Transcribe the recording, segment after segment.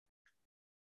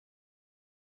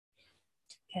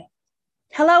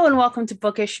Hello and welcome to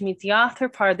Bookish Meet the Author,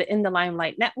 part of the In the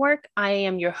Limelight Network. I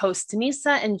am your host,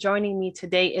 Tanisa, and joining me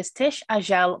today is Tish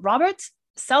Ajel Roberts,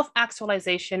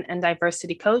 self-actualization and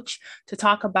diversity coach, to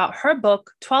talk about her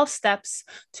book, 12 Steps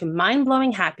to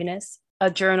Mind-Blowing Happiness, a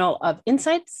journal of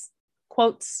insights,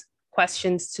 quotes,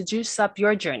 questions to juice up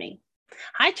your journey.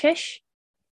 Hi, Tish.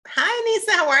 Hi,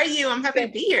 Nisa. How are you? I'm happy to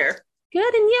be here.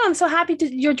 Good, and you? I'm so happy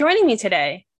you're joining me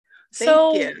today. Thank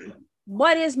So, you.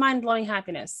 what is mind-blowing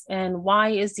happiness and why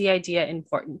is the idea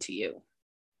important to you?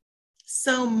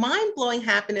 So, mind blowing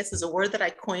happiness is a word that I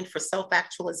coined for self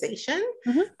actualization.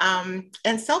 Mhm.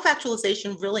 And self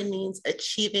actualization really means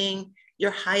achieving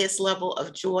your highest level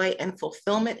of joy and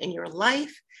fulfillment in your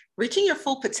life, reaching your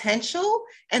full potential,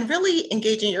 and really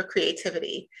engaging your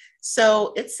creativity.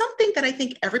 So, it's something that I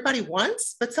think everybody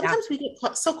wants, but Yeah. sometimes we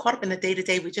get so caught up in the day to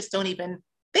day, we just don't even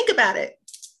think about it.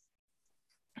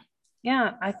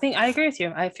 Yeah, I think I agree with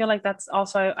you. I feel like that's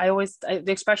also,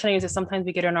 the expression I use is sometimes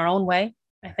we get in our own way,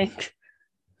 I think.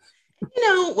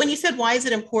 When you said why is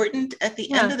it important, at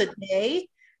the end Yeah. of the day,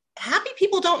 happy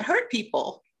people don't hurt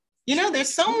people.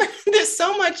 There's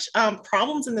so much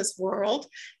problems in this world.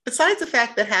 Besides the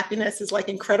fact that happiness is like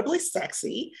incredibly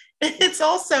sexy, it's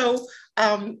also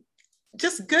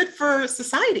just good for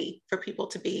society for people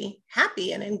to be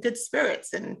happy and in good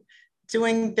spirits and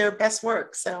doing their best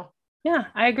work. So Yeah,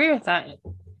 I agree with that.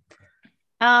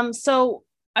 So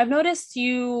I've noticed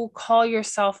you call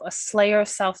yourself a slayer of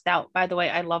self-doubt. By the way,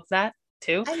 I love that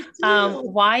too. I do.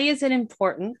 Why is it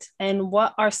important and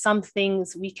what are some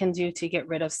things we can do to get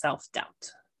rid of self-doubt?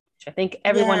 Which I think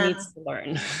everyone Yeah. needs to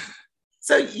learn.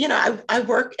 So, I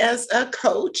work as a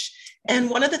coach. And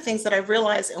one of the things that I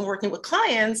realized in working with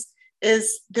clients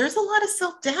is there's a lot of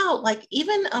self doubt, like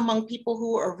even among people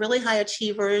who are really high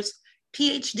achievers,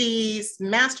 PhDs,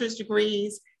 master's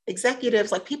degrees,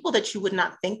 executives, like people that you would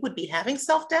not think would be having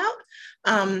self doubt.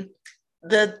 Um,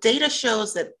 the data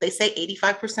shows that they say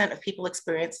 85% of people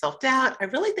experience self doubt. I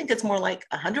really think it's more like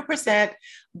 100%.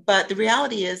 But the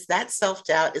reality is that self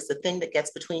doubt is the thing that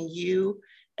gets between you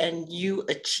and you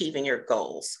achieving your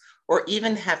goals, or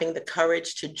even having the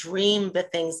courage to dream the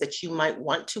things that you might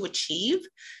want to achieve.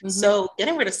 Mhm. So,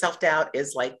 getting rid of self doubt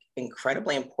is like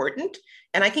incredibly important.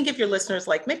 And I can give your listeners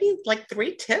like maybe like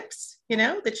three tips,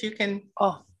 that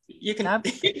Oh, you can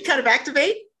that kind of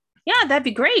activate. yeah, that'd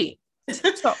be great.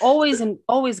 Tips are always and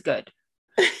always good.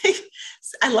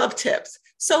 I love tips.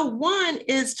 So, one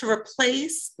is to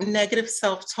replace negative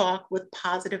self talk with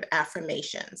positive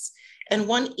affirmations. And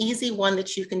one easy one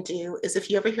that you can do is if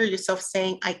you ever hear yourself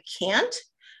saying, I can't,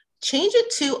 change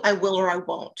it to I will or I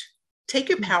won't. Take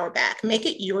your Mm. power back, make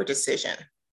it your decision,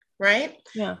 right?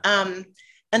 Yeah. Um,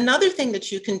 Another thing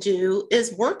that you can do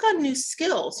is work on new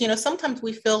skills. Sometimes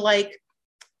we feel like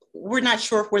we're not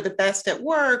sure if we're the best at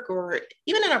work or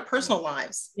even in our personal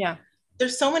lives. Yeah.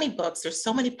 There's so many books, there's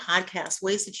so many podcasts,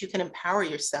 ways that you can empower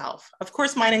yourself, of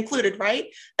course mine included, right?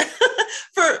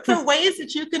 For ways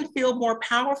that you can feel more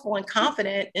powerful and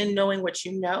confident in knowing what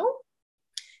you know.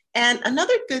 And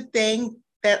another good thing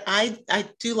that I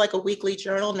do like a weekly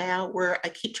journal now where I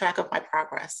keep track of my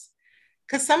progress,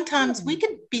 because sometimes we Hmm.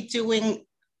 could be doing,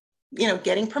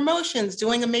 getting promotions,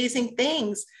 doing amazing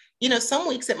things. Some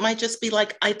weeks it might just be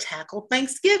like I tackled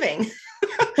Thanksgiving.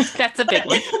 That's a big but,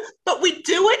 one. but we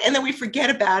do it and then we forget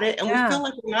about it and we Yeah. feel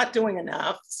like we're not doing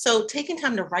enough. So taking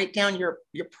time to write down your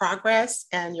progress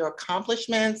and your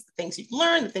accomplishments, the things you've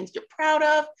learned, the things you're proud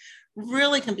of,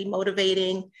 really can be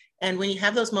motivating. And when you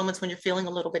have those moments when you're feeling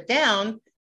a little bit down,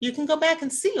 you can go back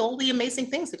and see all the amazing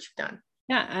things that you've done.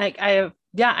 Yeah,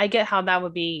 yeah, I get how that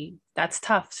would be. That's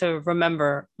tough to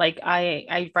remember. Like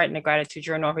I write in a gratitude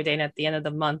journal every day, and at the end of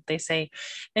the month, they say,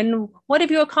 "And what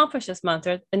have you accomplished this month?"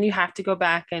 And you have to go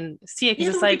back and see it You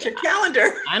because have to it's look like at your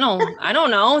calendar. I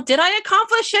don't know. Did I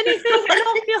accomplish anything? I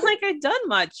don't feel like I've done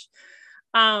much.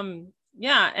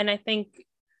 Yeah, and I think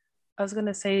I was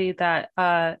gonna say that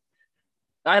I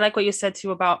like what you said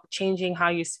too about changing how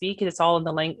you speak. It's all in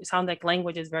the language. It sounds like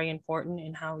language is very important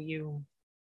in how you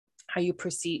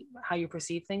perceive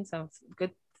things. So it's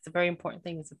good. It's a very important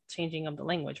thing. Is the changing of the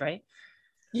language, right?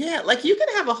 Yeah, like you can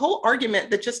have a whole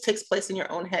argument that just takes place in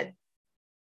your own head,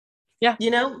 Yeah.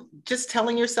 just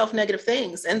telling yourself negative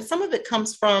things. And some of it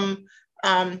comes from,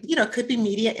 it could be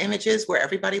media images where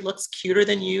everybody looks cuter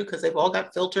than you because they've all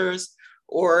got filters,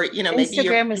 or, maybe your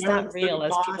Instagram is not parents or real, the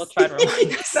as people boss. try to remind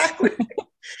us. Exactly.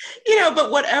 But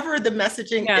whatever the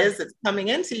messaging Yeah. is that's coming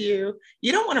into you,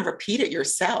 you don't want to repeat it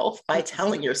yourself by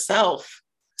telling yourself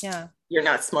Yeah. you're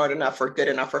not smart enough or good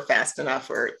enough or fast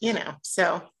enough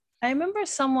so. I remember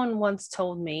someone once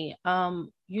told me,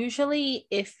 usually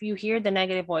if you hear the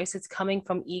negative voice, it's coming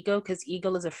from ego because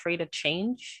ego is afraid of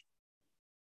change.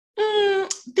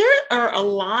 There are a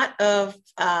lot of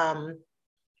I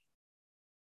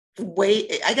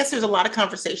guess there's a lot of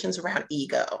conversations around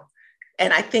ego.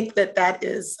 And I think that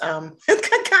is kind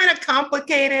of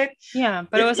complicated. Yeah,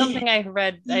 but it was something I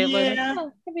read. I was like, Yeah.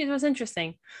 oh, maybe it was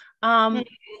interesting. Um,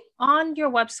 on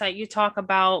your website, you talk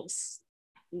about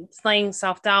slaying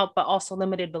self-doubt, but also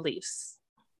limited beliefs.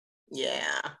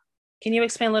 Yeah. Can you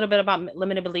explain a little bit about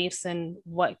limited beliefs and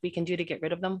what we can do to get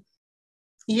rid of them?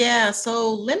 Yeah.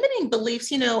 So limiting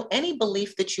beliefs, any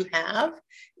belief that you have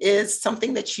is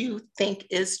something that you think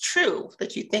is true,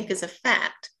 that you think is a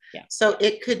fact. Yeah. So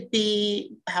it could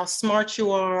be how smart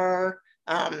you are.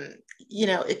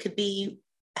 It could be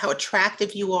how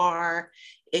attractive you are.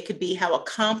 It could be how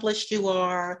accomplished you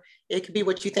are. It could be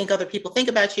what you think other people think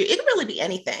about you. It could really be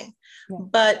anything. Yeah.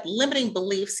 But limiting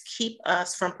beliefs keep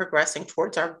us from progressing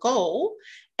towards our goal.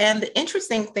 And the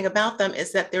interesting thing about them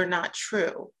is that they're not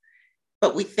true,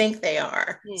 but we think they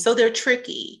are. So they're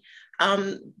tricky.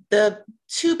 The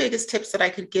two biggest tips that I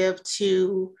could give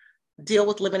to deal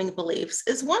with limiting beliefs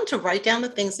is one, to write down the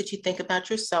things that you think about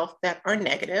yourself that are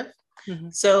negative. Mm-hmm.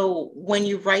 So when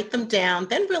you write them down,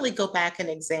 then really go back and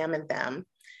examine them.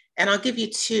 And I'll give you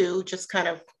two just kind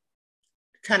of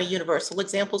universal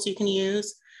examples you can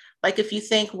use. Like if you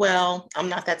think, well, I'm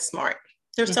not that smart.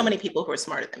 There's so many people who are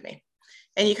smarter than me.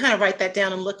 And you kind of write that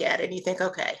down and look at it and you think,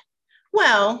 okay,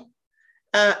 well,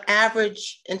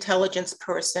 average intelligence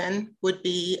person would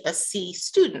be a C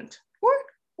student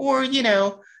or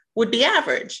would be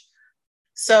average.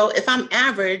 So if I'm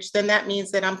average, then that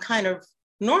means that I'm kind of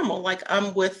normal, like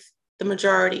I'm with the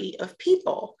majority of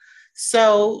people.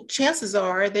 So chances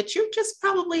are that you're just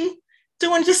probably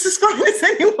doing just as fine as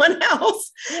anyone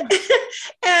else. Yeah.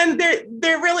 And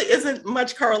there really isn't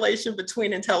much correlation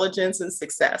between intelligence and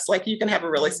success. Like you can have a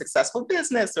really successful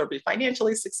business or be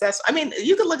financially successful. I mean,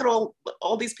 you can look at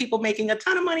all these people making a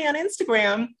ton of money on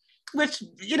Instagram, which,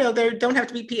 they don't have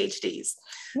to be PhDs.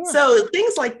 Yeah. So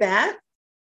things like that,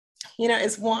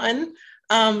 is one.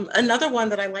 Another one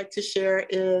that I like to share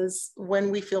is when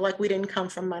we feel like we didn't come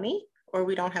from money, or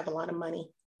we don't have a lot of money,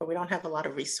 or we don't have a lot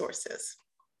of resources.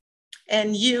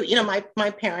 And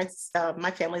my parents,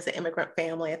 my family's an immigrant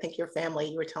family. I think your family,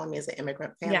 you were telling me, is an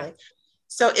immigrant family. Yeah.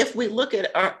 So if we look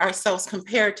at ourselves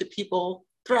compared to people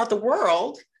throughout the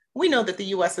world, we know that the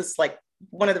US is like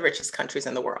one of the richest countries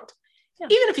in the world. Yeah.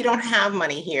 Even if you don't have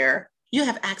money here, you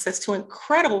have access to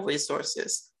incredible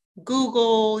resources.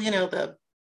 Google, the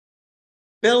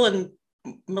Bill and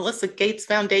Melinda Gates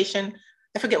Foundation,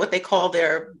 I forget what they call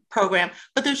their program,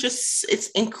 but it's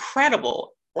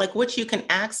incredible, like what you can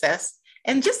access.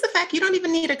 And just the fact you don't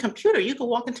even need a computer. You can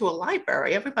walk into a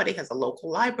library. Everybody has a local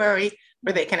library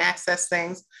where they can access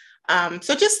things.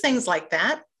 So just things like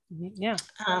that. Yeah.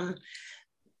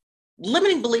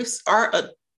 Limiting beliefs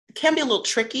can be a little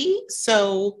tricky.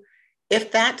 So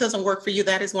if that doesn't work for you,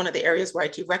 that is one of the areas where I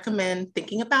do recommend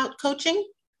thinking about coaching,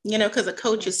 because a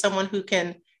coach is someone who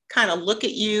can kind of look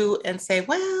at you and say,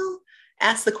 well,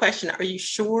 ask the question, are you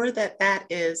sure that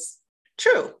is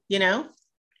true?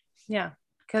 Yeah.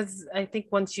 Because I think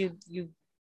once you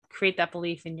create that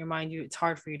belief in your mind, it's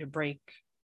hard for you to break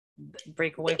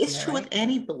away from it. It's true with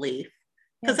any belief,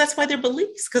 because that's why they're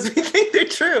beliefs, because we think they're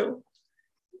true.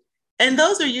 And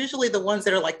those are usually the ones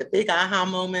that are like the big aha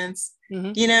moments,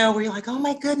 where you're like, oh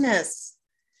my goodness.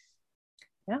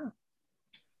 Yeah.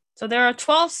 So there are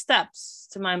 12 steps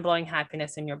to mind-blowing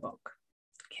happiness in your book.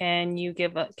 Can you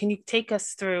take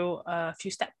us through a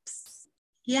few steps?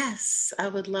 Yes, I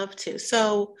would love to.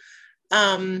 So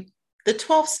the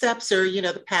 12 steps are,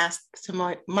 the path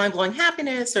to mind-blowing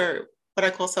happiness, or what I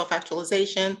call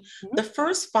self-actualization. Mm-hmm. The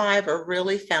first 5 are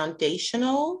really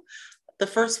foundational. The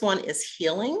first one is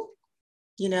healing,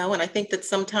 and I think that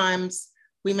sometimes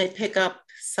we may pick up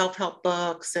self-help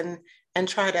books and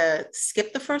try to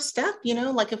skip the first step,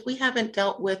 like if we haven't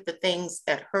dealt with the things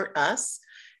that hurt us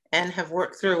and have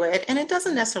worked through it. And it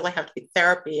doesn't necessarily have to be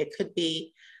therapy. It could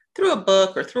be through a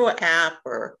book or through an app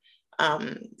or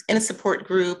in a support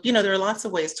group. There are lots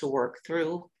of ways to work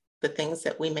through the things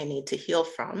that we may need to heal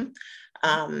from.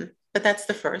 But that's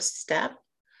the first step.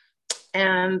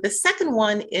 And the second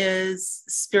one is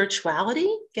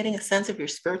spirituality, getting a sense of your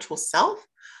spiritual self.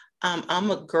 I'm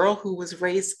a girl who was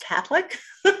raised Catholic,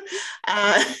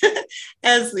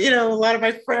 as a lot of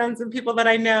my friends and people that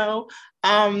I know.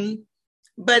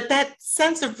 But that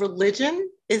sense of religion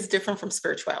is different from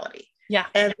spirituality. Yeah.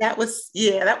 And that was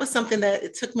something that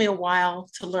it took me a while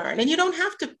to learn. And you don't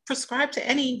have to prescribe to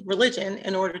any religion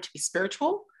in order to be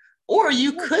spiritual, or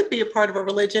you could be a part of a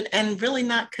religion and really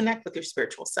not connect with your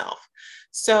spiritual self.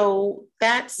 So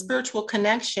that spiritual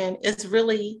connection is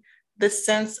really the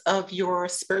sense of your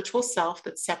spiritual self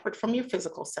that's separate from your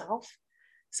physical self.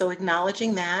 So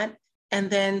acknowledging that, and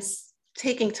then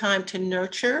taking time to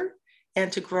nurture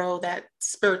and to grow that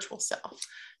spiritual self.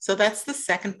 So that's the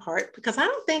second part, because I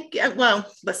don't think, well,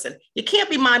 listen, you can't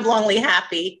be mind-blowingly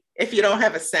happy if you don't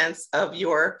have a sense of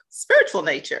your spiritual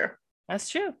nature. That's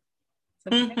true.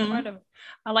 It's a big part of it.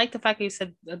 I like the fact that you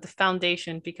said the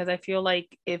foundation, because I feel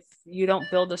like if you don't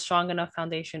build a strong enough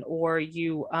foundation, or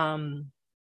you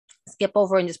skip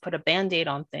over and just put a band-aid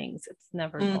on things, it's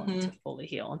never going to fully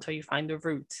heal until you find the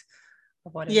root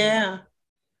of what it is.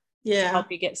 To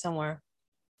help you get somewhere.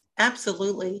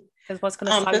 Absolutely. Because what's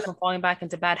going to stop you from falling back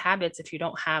into bad habits if you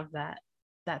don't have that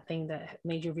thing that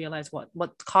made you realize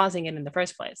what's causing it in the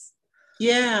first place?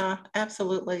 Yeah,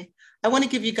 absolutely. I want to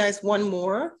give you guys one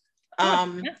more.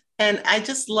 And I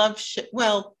just love,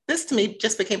 well, this to me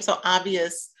just became so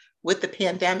obvious with the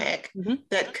pandemic,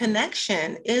 that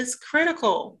connection is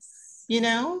critical. You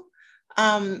know,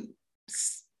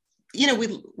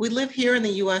 we live here in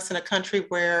the US, in a country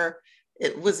where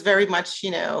it was very much,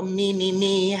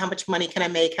 me, how much money can I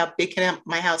make? How big can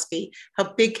my house be?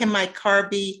 How big can my car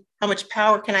be? How much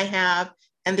power can I have?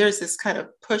 And there's this kind of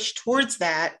push towards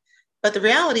that. But the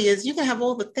reality is you can have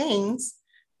all the things,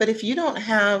 but if you don't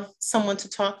have someone to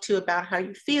talk to about how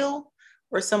you feel,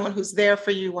 or someone who's there for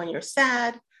you when you're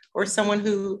sad, or someone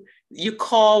who you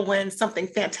call when something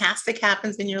fantastic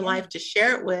happens in your life to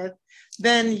share it with,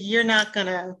 then you're not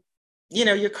gonna,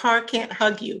 your car can't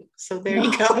hug you. So there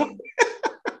you go.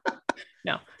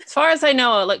 No, as far as I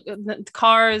know, like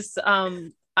cars,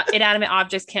 inanimate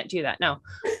objects can't do that. No.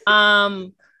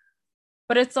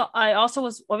 But I also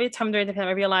was, every time during the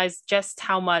pandemic, I realized just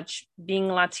how much being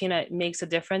Latina makes a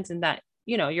difference in that,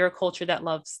 you're a culture that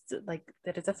loves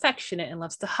that is affectionate and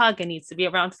loves to hug and needs to be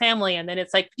around family. And then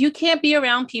it's like, you can't be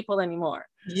around people anymore.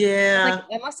 Yeah.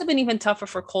 It must have been even tougher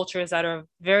for cultures that are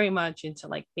very much into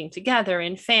being together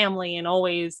and family, and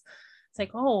always, it's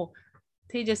like, oh,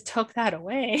 they just took that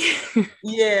away.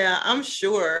 Yeah, I'm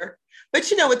sure. But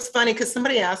it's funny, because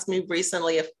somebody asked me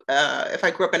recently if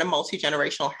I grew up in a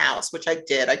multi-generational house, which I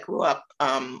did. I grew up,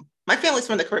 my family's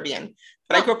from the Caribbean,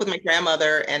 but I grew up with my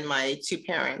grandmother and my two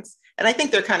parents. And I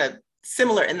think they're kind of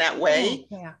similar in that way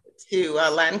to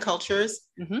Latin cultures.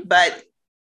 But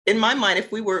in my mind,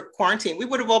 if we were quarantined, we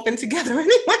would have all been together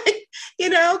anyway,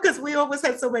 because we always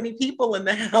had so many people in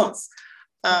the house.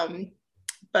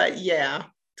 But yeah,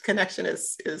 connection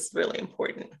is really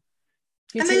important.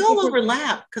 And they all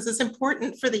overlap, because it's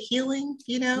important for the healing,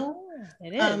 it is.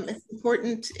 It's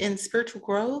important in spiritual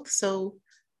growth. So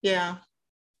yeah.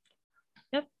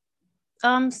 Yep.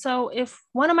 So if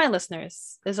one of my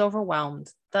listeners is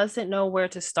overwhelmed, doesn't know where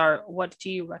to start, what do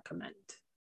you recommend?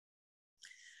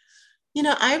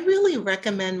 I really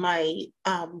recommend my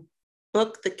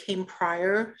book that came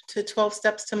prior to 12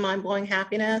 Steps to Mind-Blowing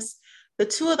Happiness. The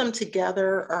two of them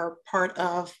together are part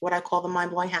of what I call the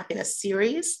Mind-Blowing Happiness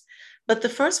series. But the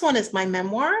first one is my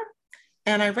memoir.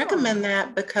 And I recommend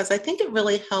that because I think it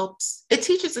really helps. It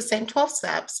teaches the same 12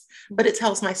 steps, but it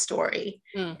tells my story.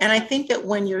 And I think that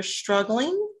when you're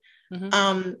struggling,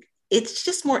 it's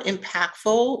just more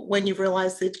impactful when you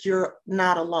realize that you're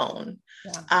not alone.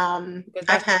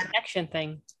 I've had a connection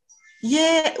thing.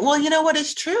 Yeah, well, you know what?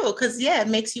 It's true, because it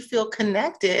makes you feel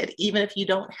connected, even if you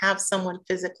don't have someone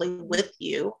physically with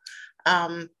you,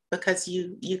 because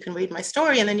you can read my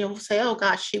story and then you'll say, oh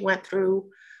gosh, she went through,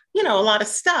 a lot of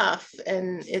stuff,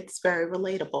 and it's very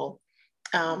relatable.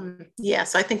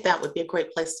 So I think that would be a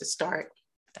great place to start.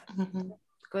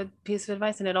 Good piece of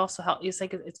advice, and it also helps. It's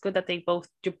like it's good that they both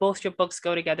your books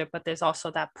go together, but there's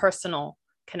also that personal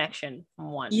connection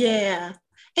from one. Yeah.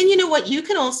 And you know what? You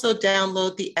can also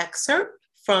download the excerpt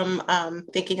from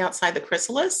Thinking Outside the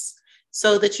Chrysalis,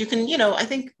 so that you can, I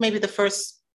think maybe the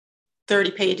first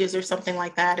 30 pages or something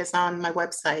like that is on my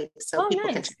website. So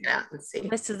people can check it out and see.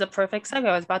 This is the perfect segue.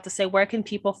 I was about to say, where can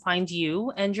people find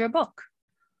you and your book?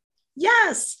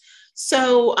 Yes.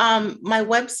 So my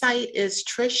website is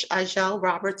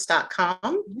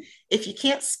trishajelroberts.com. If you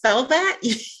can't spell that,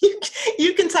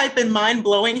 you can type in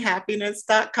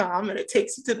mindblowinghappiness.com and it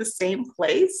takes you to the same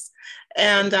place.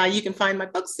 And you can find my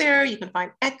books there. You can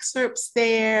find excerpts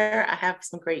there. I have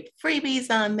some great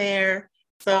freebies on there.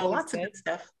 So lots of good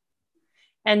stuff.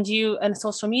 And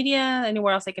social media,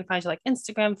 anywhere else I can find you, like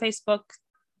Instagram, Facebook?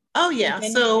 Oh, yeah.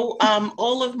 So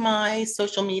all of my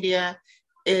social media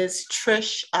is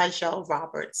Trish Ajel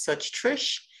Roberts. So it's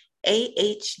Trish,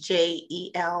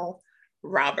 AHJEL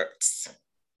Roberts.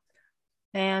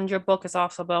 And your book is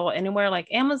also available anywhere like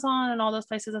Amazon and all those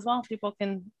places as well. People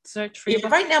can search for you.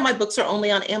 Right now, my books are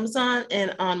only on Amazon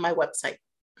and on my website.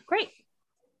 Great.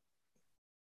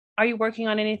 Are you working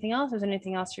on anything else? Is there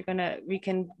anything else we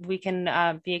can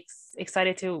be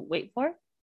excited to wait for?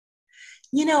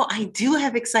 I do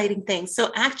have exciting things.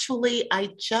 So actually, I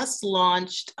just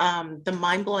launched the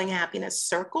Mind Blowing Happiness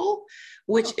Circle,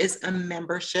 which is a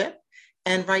membership.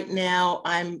 And right now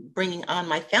I'm bringing on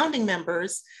my founding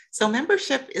members. So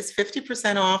membership is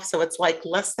 50% off. So it's like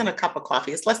less than a cup of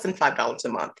coffee. It's less than $5 a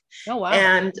month. Oh, wow.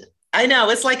 And I know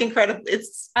it's like incredible.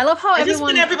 I love how I just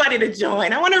want everybody to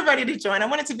join. I want everybody to join. I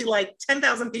want it to be like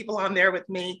 10,000 people on there with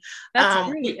me. That's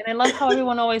great. And I love how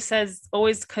everyone always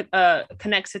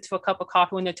connects it to a cup of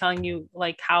coffee when they're telling you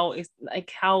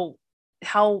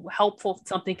how helpful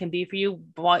something can be for you,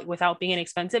 but without being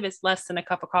inexpensive. It's less than a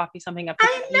cup of coffee, something I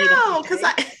know, because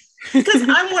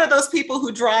I'm one of those people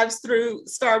who drives through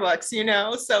Starbucks,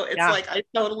 so it's like I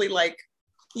totally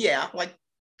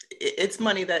it's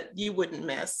money that you wouldn't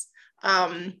miss.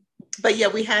 But yeah,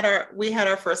 we had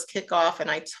our first kickoff, and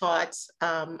I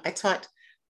taught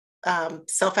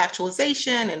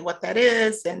self-actualization and what that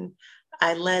is, and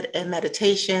I led a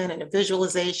meditation and a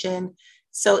visualization.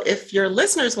 So if your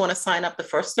listeners want to sign up, the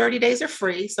first 30 days are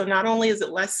free. So not only is it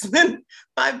less than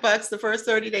 $5, the first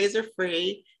 30 days are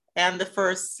free, and the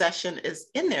first session is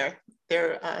in there.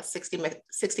 They're a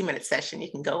 60-minute session.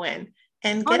 You can go in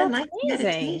and get a nice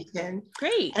meditation.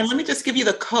 Great. And let me just give you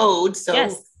the code. So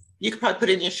yes. You could probably put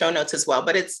it in your show notes as well,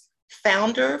 but it's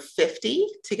Founder50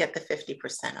 to get the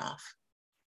 50% off.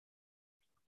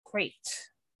 Great.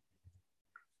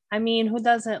 I mean, who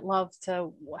doesn't love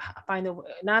to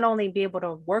not only be able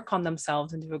to work on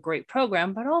themselves and do a great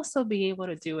program, but also be able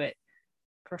to do it.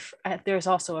 There's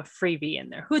also a freebie in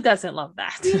there. Who doesn't love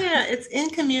that? Yeah, it's in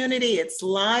community. It's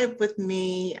live with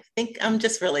me. I think I'm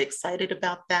just really excited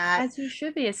about that. As you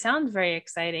should be. It sounds very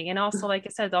exciting. And also, like I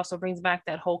said, it also brings back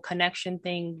that whole connection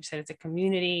thing. You said it's a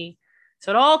community.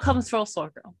 So it all comes full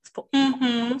circle.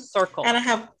 Circle. And I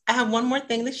have one more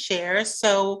thing to share.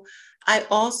 So I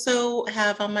also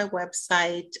have on my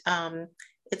website,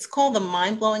 it's called the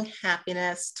Mind Blowing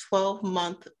Happiness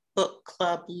 12-month Book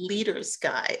Club Leaders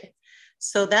Guide.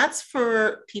 So that's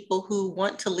for people who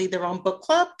want to lead their own book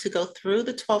club, to go through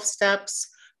the 12 steps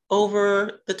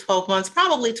over the 12 months.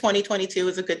 Probably 2022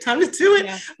 is a good time to do it,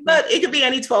 but it could be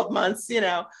any 12 months,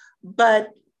 but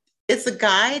it's a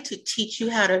guide to teach you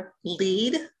how to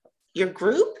lead your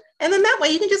group. And then that way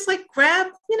you can just grab,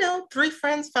 3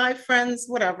 friends, 5 friends,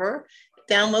 whatever,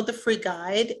 download the free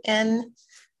guide and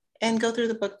go through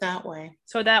the book that way.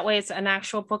 So that way it's an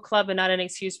actual book club and not an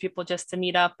excuse people just to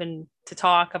meet up and to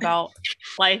talk about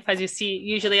life, as you see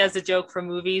usually as a joke for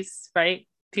movies, right?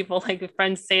 People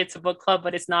friends say it's a book club,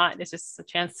 but it's not. It's just a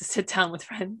chance to sit down with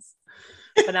friends.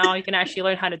 But now you can actually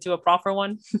learn how to do a proper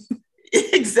one.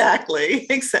 Exactly.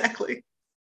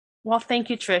 Well, thank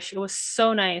you, Trish. It was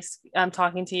so nice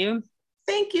talking to you.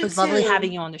 Thank you. It was lovely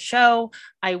having you on the show.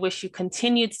 I wish you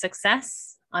continued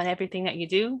success on everything that you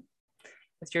do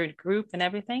with your group and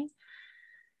everything.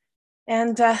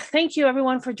 And thank you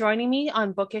everyone for joining me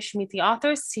on Bookish Meet the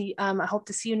Authors. I hope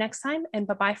to see you next time, and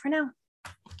bye-bye for now.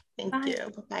 Thank you.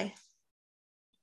 Bye-bye.